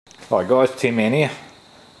Hi guys, Tim Man here.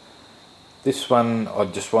 This one I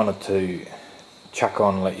just wanted to chuck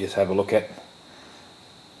on and let you have a look at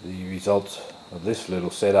the results of this little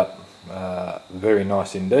setup. Very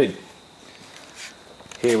nice indeed.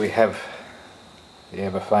 Here we have the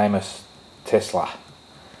ever famous Tesla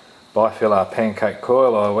bifilar pancake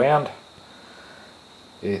coil I wound.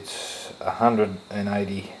 It's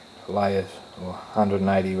 180 layers or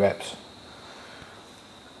 180 wraps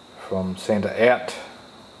from centre out.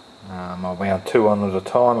 I wound two on at a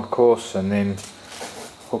time, of course, and then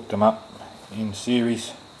hooked them up in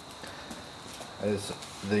series as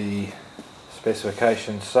the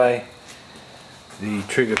specifications say. The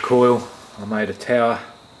trigger coil, I made a tower.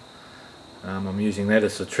 I'm using that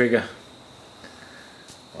as the trigger.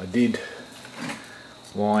 I did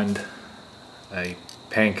wind a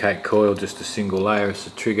pancake coil, just a single layer as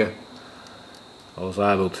the trigger. I was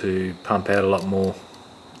able to pump out a lot more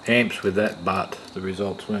amps with that, but the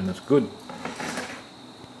results weren't as good.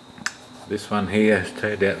 This one here has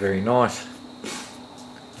turned out very nice.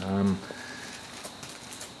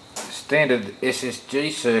 Standard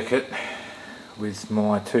SSG circuit with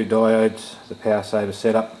my two diodes, the power saver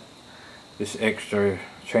setup. This extra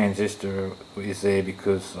transistor is there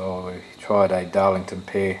because I tried a Darlington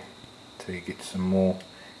pair to get some more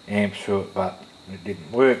amps through it, but it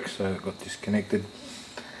didn't work, so it got disconnected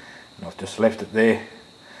and I've just left it there.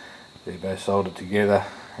 They're both soldered together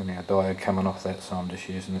and our diode coming off that, so I'm just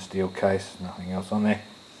using a steel case, nothing else on there.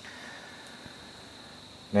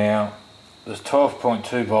 Now there's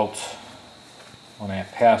 12.2 volts on our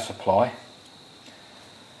power supply,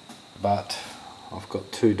 but I've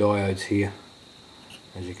got two diodes here,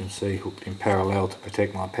 as you can see, hooked in parallel to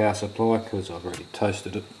protect my power supply because I've already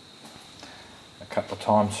toasted it a couple of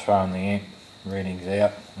times, throwing the amp readings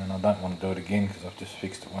out, and I don't want to do it again because I've just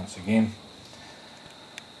fixed it once again.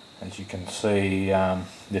 As you can see,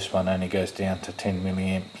 this one only goes down to 10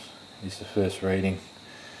 milliamps is the first reading,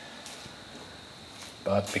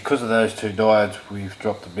 but because of those two diodes we've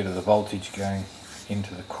dropped a bit of the voltage going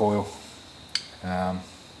into the coil. I've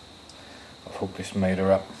hooked this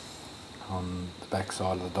meter up on the back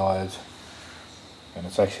side of the diodes and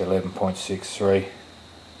it's actually 11.63,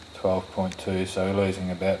 12.2, so we're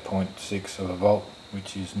losing about 0.6 of a volt,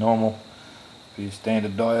 which is normal for your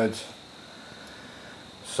standard diodes.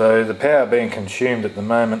 So the power being consumed at the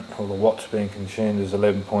moment, or the watts being consumed, is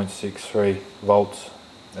 11.63 volts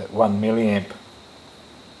at 1 milliamp.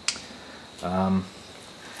 Now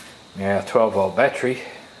our 12 volt battery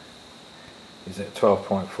is at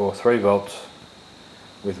 12.43 volts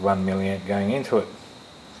with 1 milliamp going into it,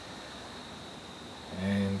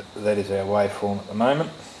 and that is our waveform at the moment.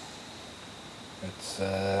 It's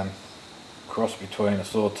a cross between a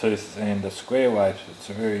sawtooth and a square wave. It's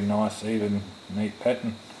a very nice, even, neat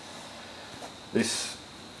pattern. This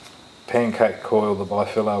pancake coil, the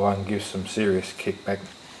bifilar one, gives some serious kickback,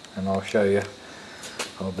 and I'll show you.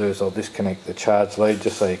 What I'll do is I'll disconnect the charge lead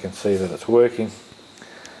just so you can see that it's working.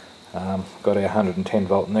 Got our 110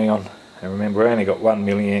 volt neon, and remember I only got 1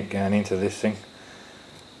 milliamp going into this thing,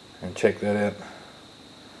 and check that out.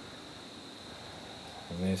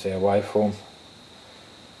 And there's our waveform.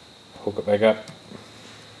 Hook it back up,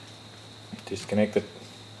 disconnect it.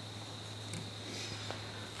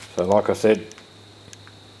 So like I said,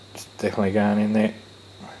 it's definitely going in there,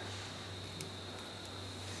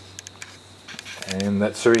 and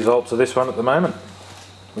that's the results of this one at the moment,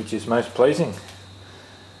 which is most pleasing.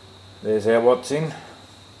 There's our watts in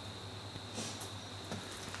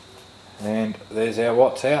and there's our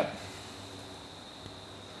watts out.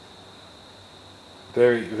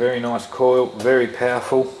 Very, very nice coil, very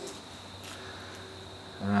powerful.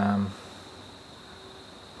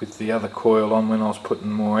 With the other coil on, when I was putting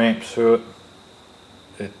more amps through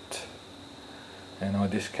it, and I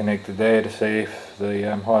disconnected there to see if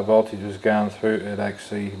the high voltage was going through, it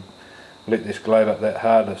actually lit this globe up that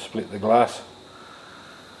hard to split the glass,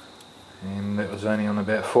 and that was only on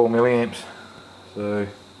about 4 milliamps, so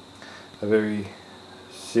a very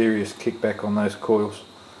serious kickback on those coils.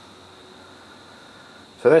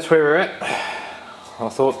 So that's where we're at. I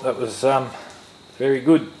thought that was very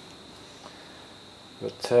good.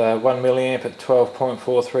 Got 1 milliamp at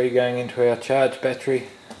 12.43 going into our charge battery,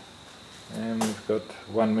 and we've got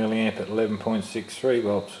 1 milliamp at 11.63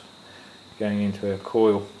 volts going into our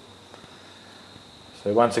coil.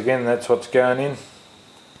 So once again, that's what's going in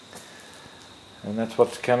and that's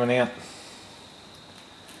what's coming out.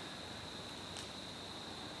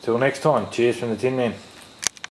 Till next time, cheers from the Tin Man.